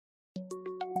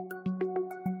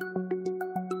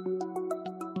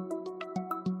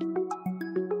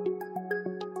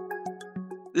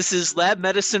This is Lab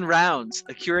Medicine Rounds,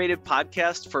 a curated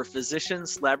podcast for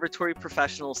physicians, laboratory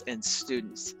professionals, and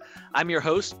students. I'm your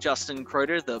host, Justin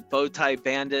Kreuter, the Bowtie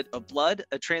Bandit of Blood,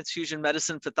 a transfusion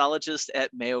medicine pathologist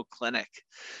at Mayo Clinic.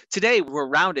 Today, we're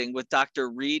rounding with Dr.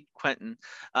 Reed Quentin,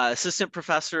 assistant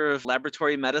professor of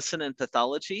laboratory medicine and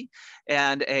pathology,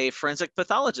 and a forensic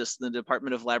pathologist in the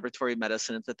Department of Laboratory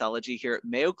Medicine and Pathology here at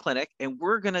Mayo Clinic, and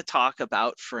we're going to talk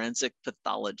about forensic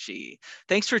pathology.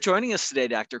 Thanks for joining us today,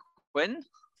 Dr. Quentin.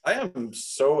 I am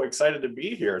so excited to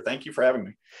be here. Thank you for having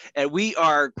me. And we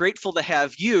are grateful to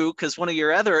have you because one of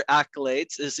your other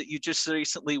accolades is that you just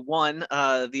recently won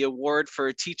the award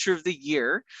for Teacher of the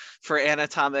Year for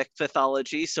anatomic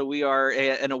pathology. So we are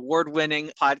an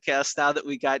award-winning podcast now that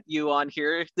we got you on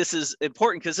here. This is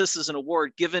important because this is an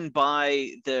award given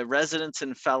by the residents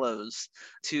and fellows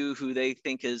to who they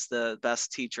think is the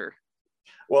best teacher.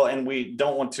 Well, and we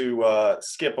don't want to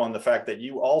skip on the fact that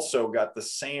you also got the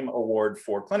same award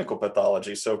for clinical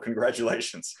pathology. So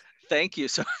congratulations. Thank you.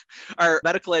 So our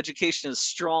medical education is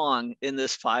strong in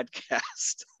this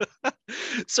podcast.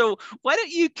 So why don't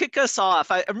you kick us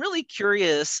off? I'm really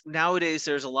curious. Nowadays,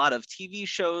 there's a lot of TV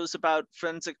shows about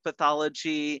forensic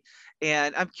pathology.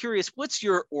 And I'm curious, what's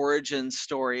your origin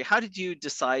story? How did you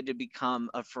decide to become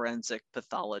a forensic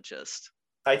pathologist?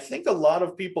 I think a lot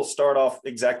of people start off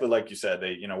exactly like you said.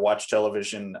 They, watch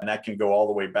television, and that can go all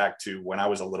the way back to when I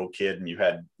was a little kid and you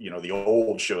had, the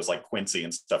old shows like Quincy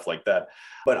and stuff like that.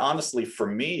 But honestly, for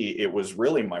me, it was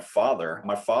really my father.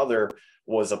 My father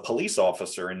was a police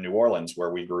officer in New Orleans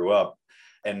where we grew up.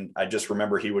 And I just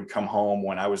remember he would come home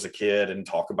when I was a kid and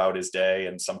talk about his day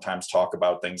and sometimes talk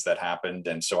about things that happened.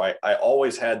 And so I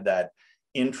always had that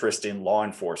interest in law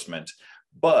enforcement.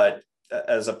 But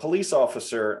as a police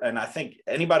officer, and I think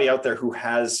anybody out there who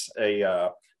has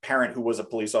a parent who was a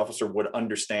police officer would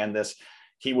understand this,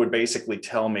 he would basically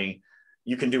tell me,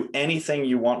 you can do anything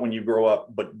you want when you grow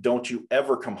up, but don't you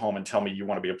ever come home and tell me you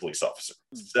want to be a police officer.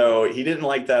 So he didn't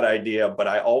like that idea, but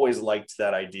I always liked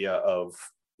that idea of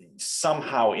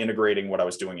somehow integrating what I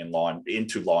was doing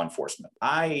into law enforcement.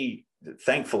 I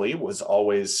thankfully was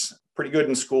always pretty good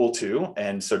in school too,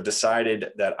 and so decided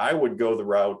that I would go the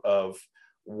route of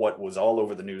what was all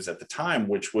over the news at the time,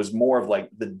 which was more of like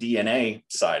the DNA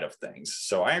side of things.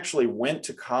 So I actually went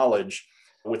to college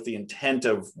with the intent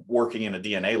of working in a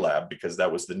DNA lab because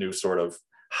that was the new sort of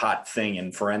hot thing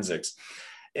in forensics.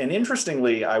 And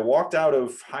interestingly, I walked out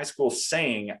of high school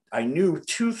saying I knew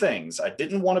two things. I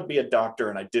didn't want to be a doctor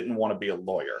and I didn't want to be a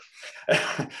lawyer.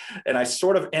 And I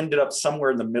sort of ended up somewhere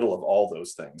in the middle of all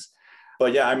those things.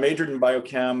 But yeah, I majored in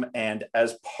biochem, and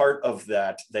as part of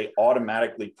that, they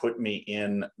automatically put me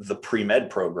in the pre-med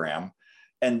program.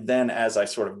 And then as I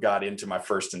sort of got into my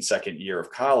first and second year of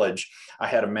college, I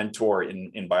had a mentor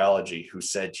in biology who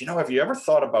said, have you ever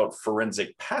thought about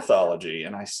forensic pathology?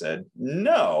 And I said,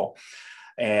 no.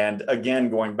 And again,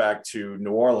 going back to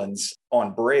New Orleans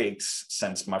on breaks,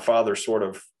 since my father sort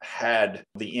of had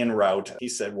the in route, he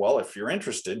said, well, if you're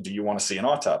interested, do you want to see an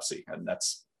autopsy? And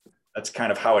that's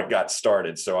kind of how it got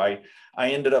started. So I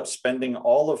ended up spending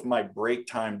all of my break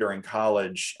time during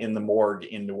college in the morgue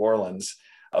in New Orleans,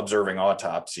 observing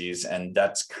autopsies. And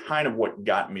that's kind of what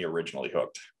got me originally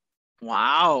hooked.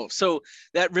 Wow. So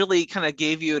that really kind of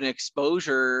gave you an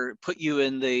exposure, put you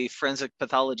in the forensic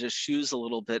pathologist's shoes a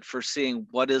little bit for seeing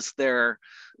what is their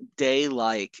day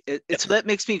like. So that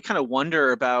makes me kind of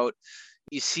wonder about,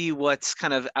 you see what's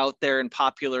kind of out there in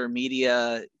popular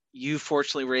media. You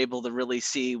fortunately were able to really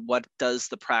see what does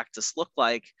the practice look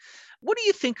like. What do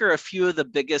you think are a few of the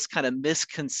biggest kind of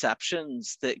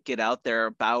misconceptions that get out there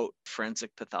about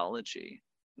forensic pathology?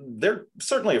 There are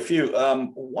certainly a few.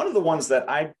 One of the ones that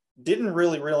I didn't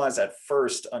really realize at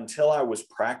first until I was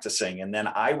practicing, and then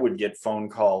I would get phone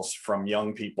calls from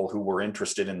young people who were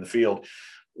interested in the field.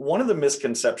 One of the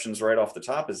misconceptions right off the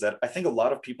top is that I think a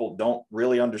lot of people don't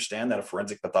really understand that a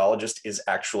forensic pathologist is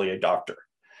actually a doctor.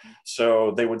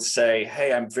 So they would say,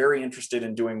 hey, I'm very interested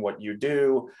in doing what you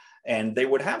do. And they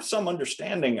would have some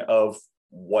understanding of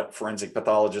what forensic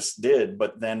pathologists did.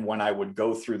 But then when I would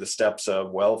go through the steps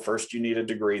of, well, first you need a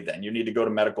degree, then you need to go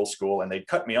to medical school. And they'd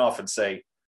cut me off and say,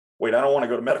 wait, I don't want to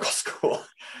go to medical school.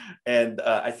 And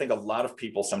I think a lot of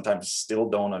people sometimes still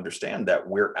don't understand that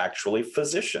we're actually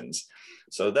physicians.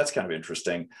 So that's kind of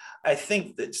interesting. I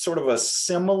think that sort of a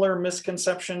similar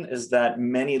misconception is that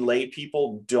many lay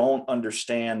people don't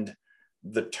understand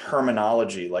the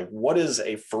terminology, like what is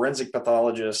a forensic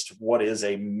pathologist, what is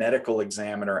a medical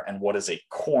examiner, and what is a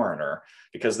coroner,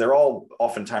 because they're all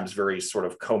oftentimes very sort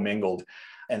of commingled.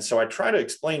 And so I try to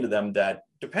explain to them that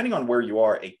depending on where you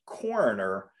are, a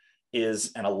coroner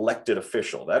is an elected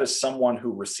official. That is someone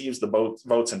who receives the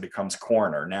votes and becomes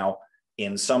coroner. Now,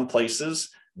 In some places,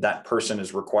 that person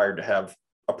is required to have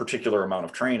a particular amount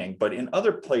of training, but in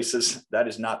other places, that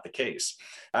is not the case.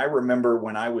 I remember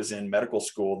when I was in medical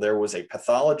school, there was a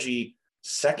pathology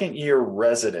second-year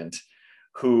resident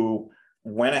who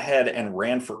went ahead and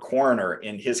ran for coroner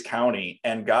in his county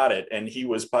and got it. And he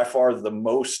was by far the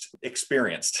most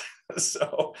experienced.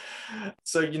 So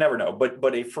you never know.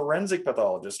 But a forensic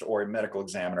pathologist or a medical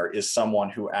examiner is someone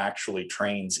who actually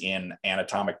trains in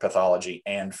anatomic pathology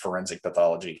and forensic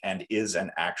pathology and is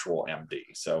an actual MD.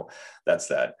 So that's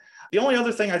that. The only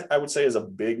other thing I would say is a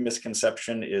big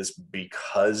misconception is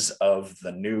because of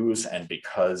the news and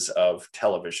because of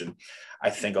television, I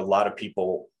think a lot of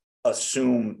people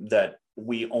assume that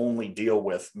we only deal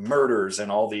with murders and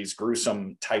all these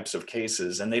gruesome types of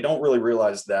cases, and they don't really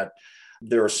realize that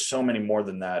there are so many more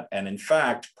than that. And in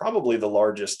fact, probably the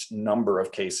largest number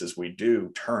of cases we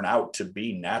do turn out to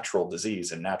be natural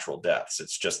disease and natural deaths.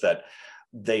 It's just that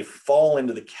they fall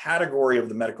into the category of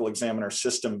the medical examiner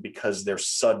system because they're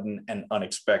sudden and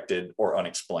unexpected or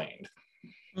unexplained.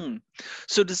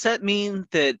 So does that mean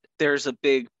that there's a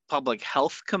big public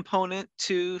health component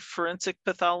to forensic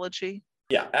pathology?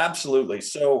 Yeah, absolutely.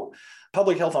 So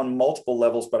public health on multiple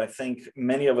levels, but I think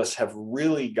many of us have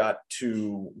really got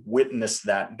to witness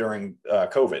that during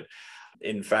COVID.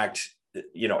 In fact,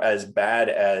 as bad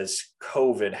as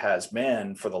COVID has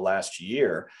been for the last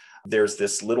year, there's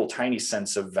this little tiny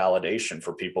sense of validation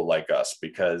for people like us,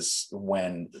 because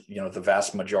when, the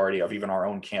vast majority of even our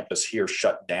own campus here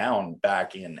shut down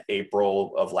back in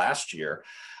April of last year,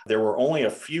 there were only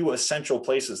a few essential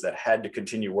places that had to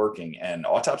continue working. And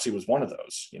autopsy was one of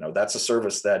those. That's a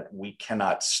service that we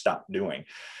cannot stop doing.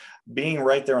 Being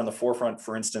right there on the forefront,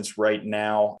 for instance, right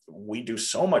now, we do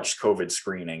so much COVID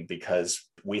screening because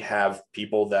we have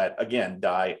people that, again,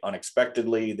 die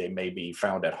unexpectedly. They may be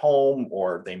found at home,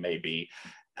 or they may be,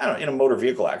 in a motor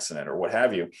vehicle accident or what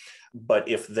have you. But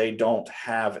if they don't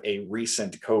have a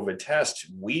recent COVID test,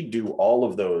 we do all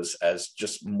of those as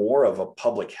just more of a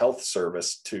public health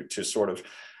service to sort of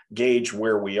gauge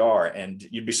where we are. And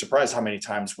you'd be surprised how many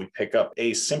times we pick up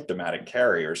asymptomatic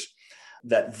carriers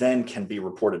that then can be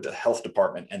reported to the health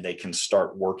department, and they can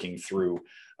start working through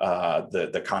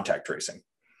the contact tracing.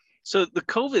 So the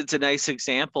COVID's a nice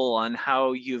example on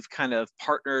how you've kind of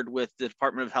partnered with the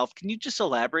Department of Health. Can you just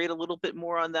elaborate a little bit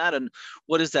more on that, and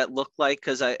what does that look like?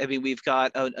 Because I mean, we've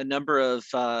got a number of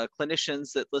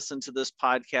clinicians that listen to this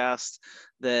podcast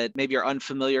that maybe are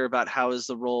unfamiliar about how is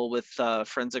the role with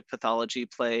forensic pathology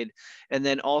played, and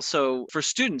then also for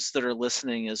students that are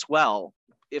listening as well.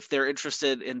 If they're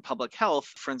interested in public health,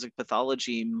 forensic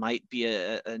pathology might be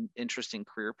an interesting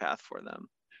career path for them.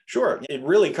 Sure. It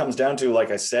really comes down to,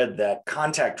 like I said, that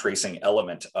contact tracing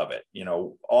element of it.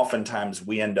 Oftentimes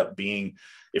we end up being,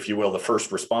 if you will, the first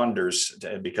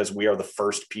responders, because we are the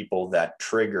first people that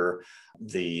trigger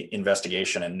the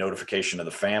investigation and notification of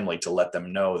the family to let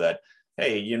them know that,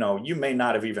 hey, you may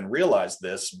not have even realized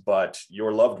this, but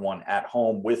your loved one at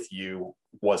home with you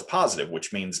was positive,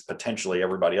 which means potentially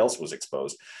everybody else was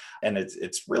exposed. And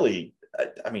it's really,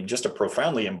 just a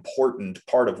profoundly important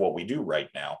part of what we do right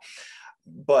now.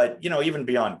 But, even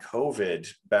beyond COVID,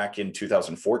 back in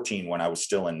 2014, when I was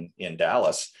still in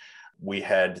Dallas, we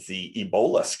had the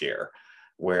Ebola scare,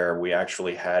 where we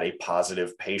actually had a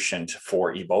positive patient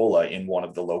for Ebola in one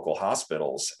of the local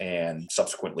hospitals, and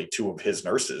subsequently 2 of his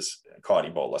nurses caught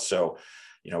Ebola. So,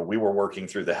 we were working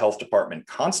through the health department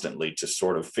constantly to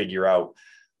sort of figure out,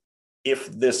 if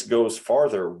this goes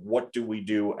farther, what do we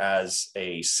do as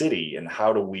a city, and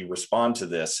how do we respond to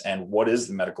this? And what is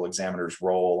the medical examiner's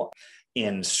role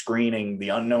in screening the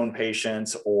unknown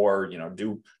patients? Or,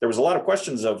 there was a lot of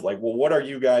questions of like, well, what are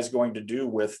you guys going to do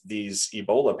with these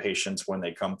Ebola patients when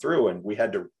they come through? And we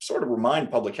had to sort of remind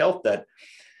public health that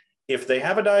if they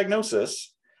have a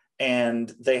diagnosis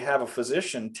and they have a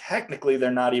physician, technically they're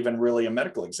not even really a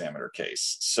medical examiner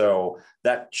case. So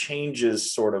that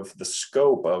changes sort of the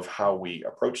scope of how we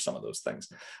approach some of those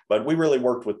things. But we really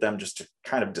worked with them just to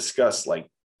kind of discuss, like,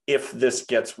 if this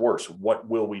gets worse, what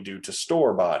will we do to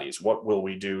store bodies? What will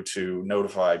we do to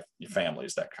notify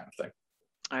families, that kind of thing?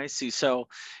 I see. So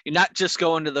you're not just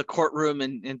going to the courtroom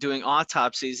and doing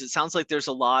autopsies. It sounds like there's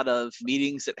a lot of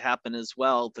meetings that happen as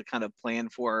well to kind of plan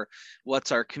for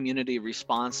what's our community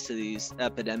response to these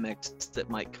epidemics that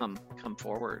might come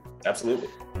forward. Absolutely.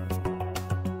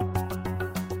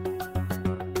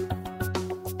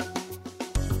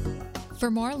 For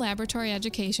more laboratory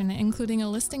education, including a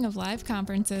listing of live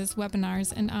conferences,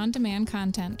 webinars, and on-demand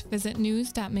content, visit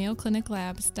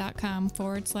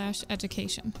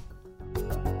news.mayocliniclabs.com/education.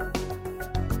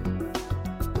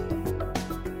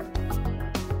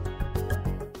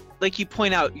 like you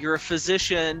point out, you're a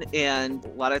physician, and a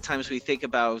lot of times we think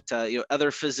about other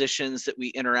physicians that we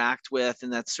interact with,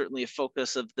 and that's certainly a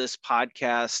focus of this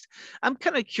podcast. I'm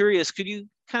kind of curious, could you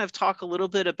kind of talk a little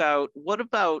bit about what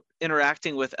about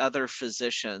interacting with other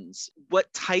physicians?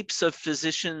 What types of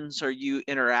physicians are you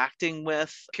interacting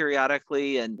with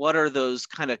periodically, and what are those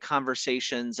kind of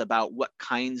conversations about what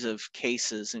kinds of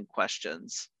cases and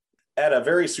questions? At a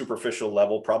very superficial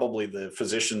level, probably the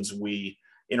physicians we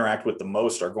interact with the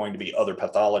most are going to be other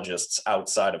pathologists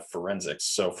outside of forensics.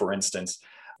 So for instance,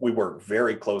 we work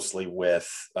very closely with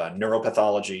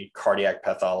neuropathology, cardiac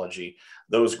pathology,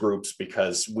 those groups,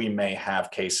 because we may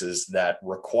have cases that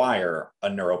require a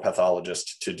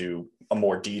neuropathologist to do a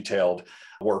more detailed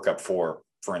workup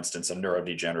for instance, a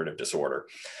neurodegenerative disorder.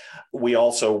 We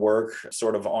also work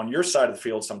sort of on your side of the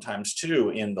field sometimes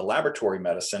too in the laboratory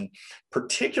medicine.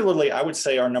 Particularly, I would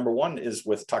say our number one is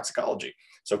with toxicology.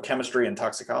 So chemistry and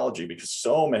toxicology, because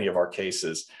so many of our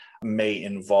cases may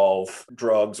involve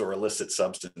drugs or illicit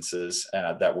substances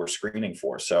that we're screening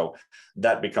for. So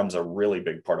that becomes a really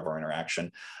big part of our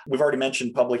interaction. We've already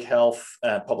mentioned public health,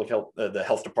 the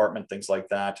health department, things like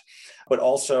that, but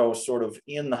also sort of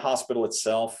in the hospital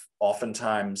itself.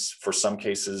 Oftentimes, for some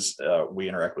cases, we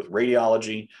interact with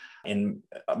radiology. In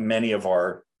many of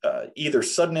our either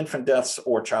sudden infant deaths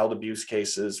or child abuse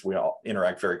cases, we all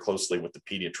interact very closely with the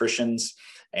pediatricians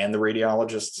and the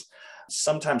radiologists.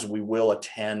 Sometimes we will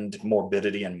attend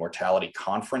morbidity and mortality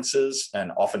conferences,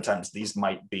 and oftentimes these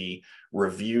might be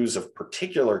reviews of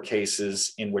particular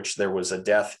cases in which there was a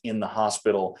death in the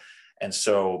hospital. And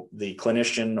so the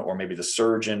clinician or maybe the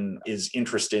surgeon is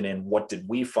interested in what did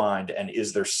we find, and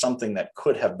is there something that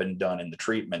could have been done in the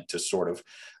treatment to sort of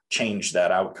change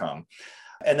that outcome.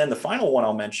 And then the final one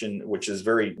I'll mention, which is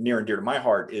very near and dear to my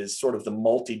heart, is sort of the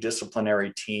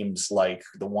multidisciplinary teams like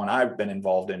the one I've been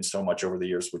involved in so much over the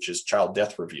years, which is child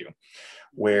death review,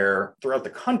 where throughout the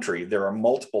country, there are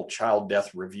multiple child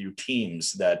death review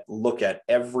teams that look at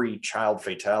every child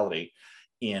fatality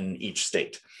in each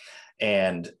state.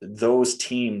 And those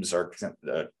teams are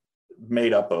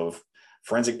made up of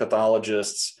forensic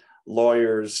pathologists,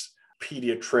 lawyers,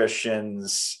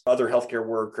 pediatricians, other healthcare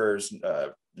workers,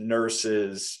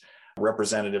 nurses,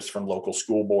 representatives from local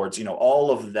school boards.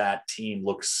 All of that team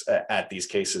looks at these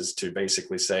cases to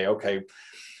basically say, okay,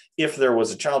 if there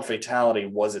was a child fatality,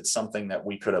 was it something that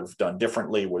we could have done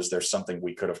differently? Was there something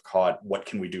we could have caught? What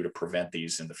can we do to prevent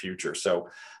these in the future? So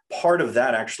part of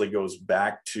that actually goes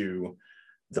back to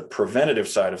the preventative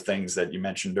side of things that you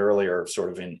mentioned earlier, sort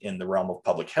of in the realm of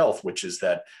public health, which is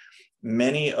that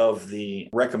many of the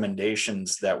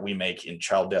recommendations that we make in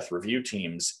child death review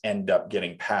teams end up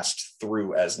getting passed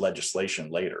through as legislation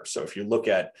later. So if you look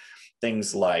at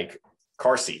things like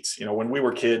car seats, when we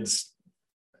were kids,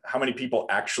 how many people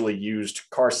actually used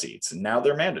car seats? And now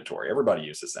they're mandatory. Everybody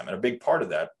uses them. And a big part of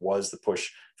that was the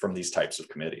push from these types of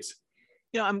committees.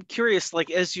 I'm curious, like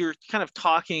as you're kind of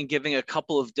talking and giving a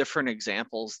couple of different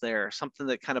examples there, something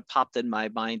that kind of popped in my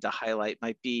mind to highlight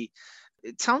might be,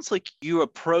 it sounds like you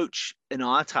approach an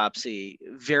autopsy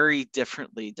very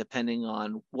differently depending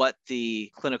on what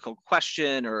the clinical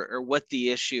question or what the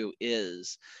issue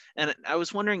is. And I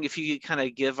was wondering if you could kind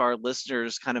of give our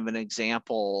listeners kind of an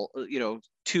example,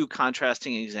 two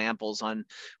contrasting examples on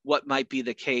what might be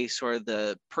the case or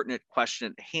the pertinent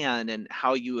question at hand and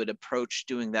how you would approach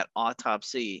doing that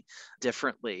autopsy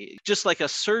differently. Just like a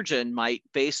surgeon might,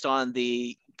 based on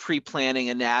the pre-planning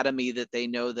anatomy that they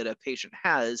know that a patient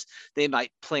has, they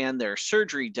might plan their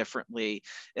surgery differently.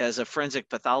 As a forensic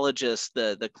pathologist,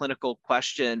 the clinical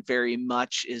question very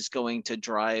much is going to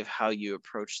drive how you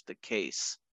approach the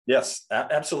case. Yes,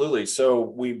 absolutely. So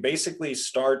we basically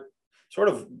start sort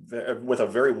of with a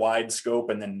very wide scope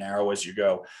and then narrow as you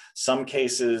go. Some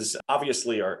cases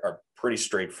obviously are pretty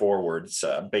straightforward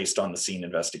based on the scene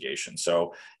investigation.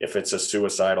 So if it's a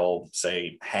suicidal,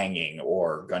 say, hanging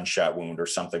or gunshot wound or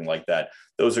something like that,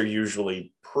 those are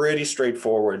usually pretty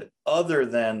straightforward, other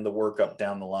than the workup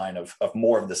down the line of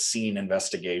more of the scene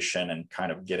investigation and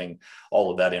kind of getting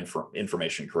all of that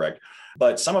information correct.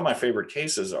 But some of my favorite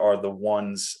cases are the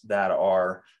ones that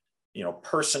are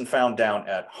person found down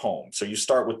at home. So you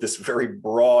start with this very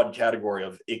broad category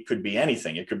of, it could be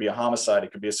anything. It could be a homicide.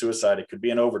 It could be a suicide. It could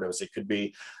be an overdose. It could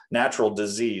be natural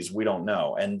disease. We don't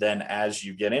know. And then as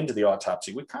you get into the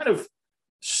autopsy, we kind of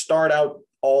start out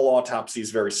all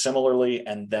autopsies very similarly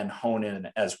and then hone in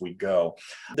as we go.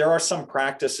 There are some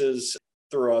practices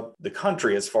throughout the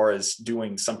country as far as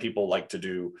doing, some people like to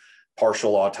do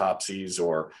partial autopsies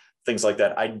or things like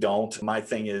that. I don't. My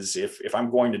thing is, if I'm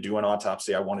going to do an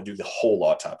autopsy, I want to do the whole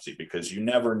autopsy, because you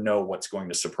never know what's going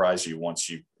to surprise you once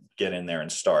you get in there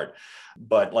and start.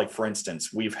 But like, for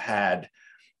instance, we've had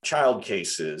child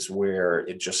cases where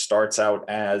it just starts out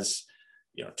as,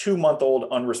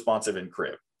 2-month-old unresponsive in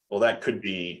crib. Well, that could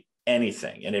be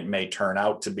anything, and it may turn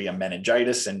out to be a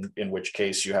meningitis, in which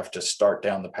case you have to start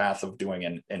down the path of doing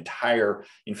an entire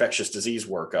infectious disease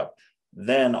workup,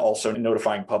 then also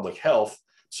notifying public health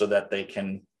so that they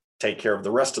can take care of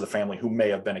the rest of the family who may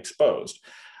have been exposed.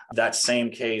 That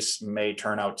same case may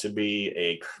turn out to be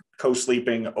a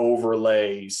co-sleeping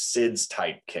overlay SIDS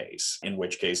type case, in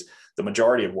which case the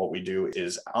majority of what we do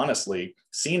is honestly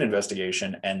scene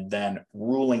investigation and then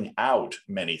ruling out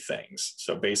many things.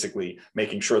 So basically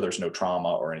making sure there's no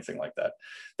trauma or anything like that.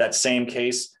 That same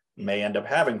case may end up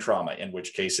having trauma, in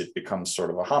which case it becomes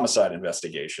sort of a homicide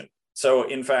investigation. So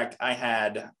in fact, I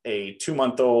had a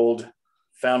 2-month-old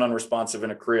found unresponsive in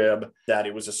a crib that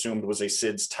it was assumed was a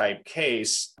SIDS type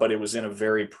case, but it was in a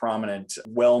very prominent,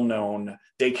 well-known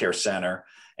daycare center.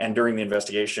 And during the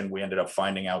investigation, we ended up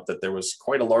finding out that there was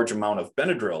quite a large amount of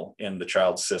Benadryl in the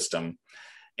child's system.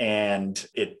 And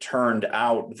it turned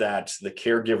out that the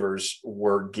caregivers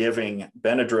were giving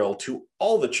Benadryl to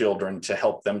all the children to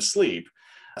help them sleep.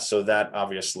 So that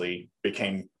obviously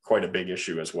became quite a big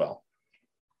issue as well.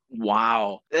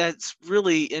 Wow. That's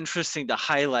really interesting to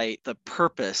highlight the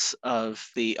purpose of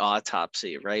the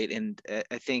autopsy, right? And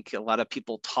I think a lot of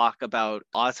people talk about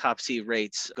autopsy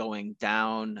rates going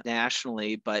down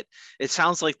nationally, but it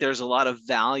sounds like there's a lot of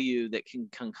value that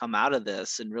can come out of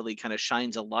this and really kind of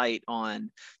shines a light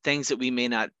on things that we may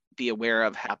not be aware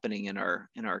of happening in our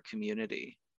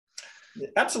community.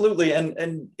 Absolutely.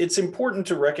 And it's important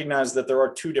to recognize that there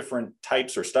are two different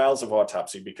types or styles of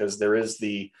autopsy, because there is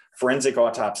the forensic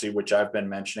autopsy, which I've been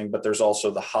mentioning, but there's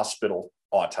also the hospital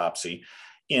autopsy.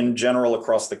 In general,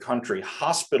 across the country,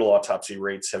 hospital autopsy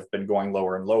rates have been going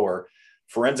lower and lower.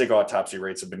 Forensic autopsy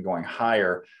rates have been going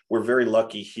higher. We're very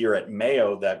lucky here at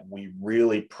Mayo that we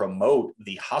really promote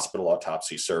the hospital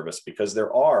autopsy service, because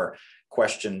there are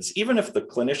questions, even if the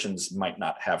clinicians might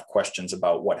not have questions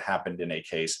about what happened in a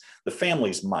case, the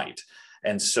families might.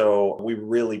 And so we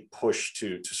really push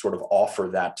to sort of offer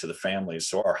that to the families.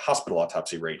 So our hospital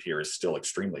autopsy rate here is still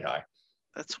extremely high.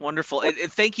 That's wonderful. And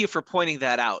thank you for pointing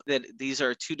that out, that these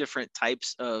are two different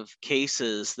types of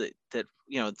cases that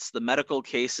it's the medical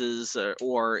cases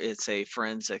or it's a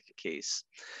forensic case.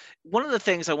 One of the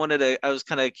things I was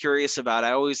kind of curious about,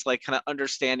 I always like kind of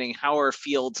understanding how are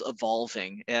fields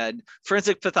evolving, and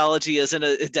forensic pathology isn't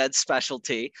a dead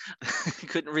specialty.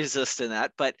 Couldn't resist in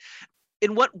that. But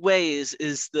in what ways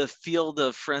is the field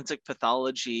of forensic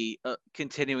pathology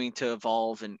continuing to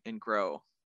evolve and grow?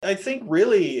 I think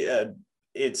really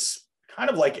it's kind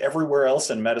of like everywhere else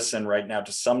in medicine right now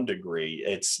to some degree.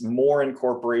 It's more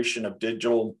incorporation of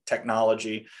digital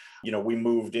technology. We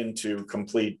moved into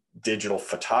complete digital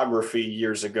photography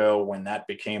years ago when that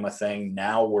became a thing.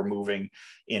 Now we're moving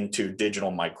into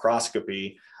digital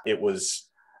microscopy. It was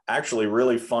actually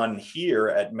really fun here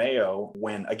at Mayo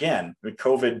when, again, with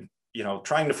COVID,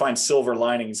 trying to find silver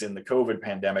linings in the COVID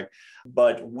pandemic,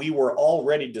 but we were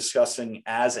already discussing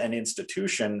as an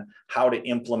institution how to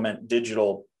implement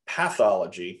digital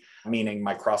pathology, meaning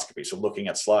microscopy, so looking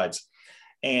at slides.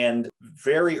 And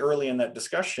very early in that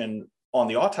discussion on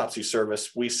the autopsy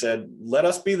service, we said, let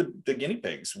us be the guinea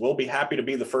pigs. We'll be happy to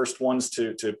be the first ones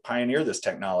to pioneer this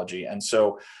technology. And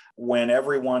so when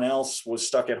everyone else was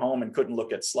stuck at home and couldn't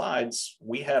look at slides,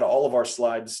 we had all of our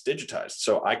slides digitized.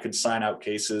 So I could sign out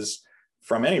cases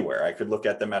from anywhere. I could look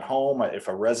at them at home. If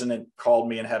a resident called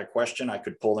me and had a question, I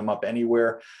could pull them up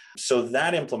anywhere. So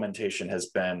that implementation has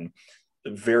been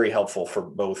very helpful for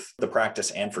both the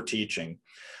practice and for teaching.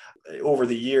 Over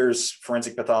the years,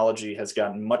 forensic pathology has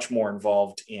gotten much more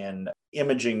involved in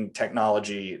imaging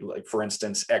technology, like for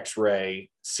instance, X-ray,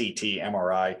 CT,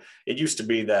 MRI. It used to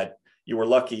be that you were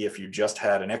lucky if you just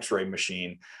had an X-ray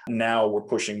machine. Now we're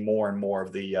pushing more and more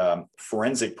of the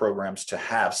forensic programs to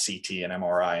have CT and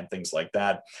MRI and things like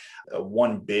that.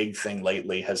 One big thing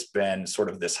lately has been sort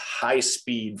of this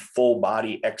high-speed,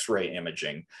 full-body X-ray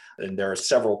imaging. And there are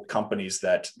several companies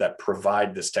that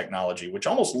provide this technology, which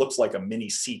almost looks like a mini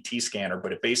CT scanner,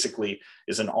 but it basically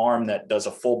is an arm that does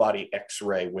a full-body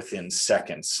X-ray within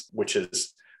seconds, which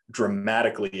has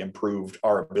dramatically improved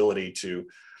our ability to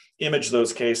image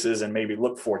those cases and maybe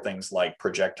look for things like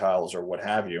projectiles or what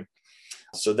have you.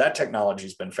 So that technology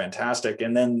has been fantastic.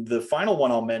 And then the final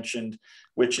one I'll mention,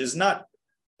 which is not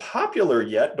popular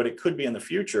yet, but it could be in the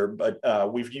future, but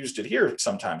we've used it here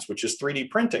sometimes, which is 3D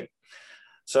printing.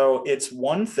 So it's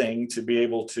one thing to be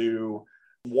able to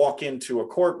walk into a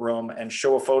courtroom and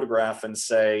show a photograph and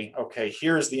say, okay,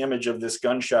 here's the image of this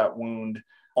gunshot wound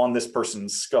on this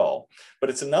person's skull. But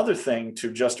it's another thing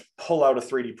to just pull out a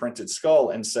 3D printed skull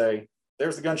and say,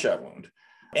 there's the gunshot wound.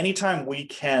 Anytime we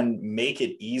can make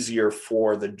it easier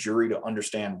for the jury to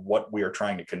understand what we are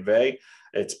trying to convey,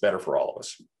 it's better for all of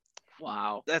us.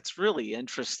 Wow, that's really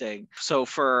interesting. So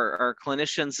for our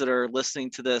clinicians that are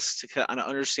listening to this to kind of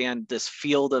understand this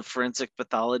field of forensic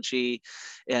pathology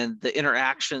and the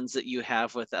interactions that you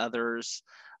have with others,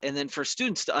 and then for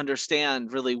students to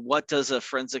understand really what does a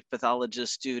forensic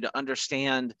pathologist do to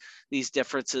understand these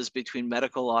differences between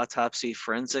medical autopsy,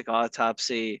 forensic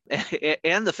autopsy,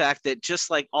 and the fact that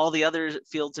just like all the other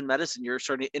fields in medicine, you're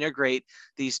starting to integrate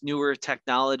these newer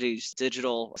technologies,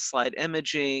 digital slide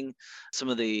imaging, some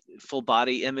of the full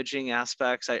body imaging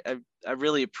aspects. I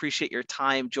really appreciate your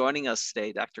time joining us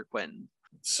today, Dr. Quinton.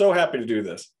 So happy to do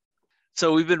this.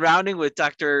 So we've been rounding with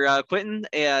Dr. Quinton,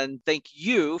 and thank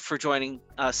you for joining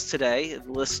us today,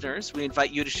 listeners. We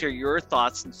invite you to share your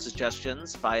thoughts and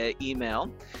suggestions via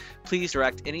email. Please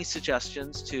direct any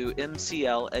suggestions to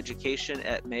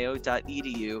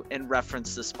mcleducation@mayo.edu and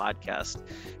reference this podcast.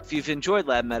 If you've enjoyed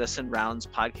Lab Medicine Rounds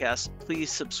podcast,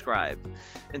 please subscribe.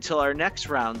 Until our next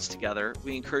rounds together,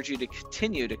 we encourage you to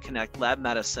continue to connect lab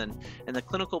medicine and the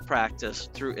clinical practice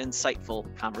through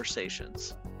insightful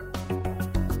conversations.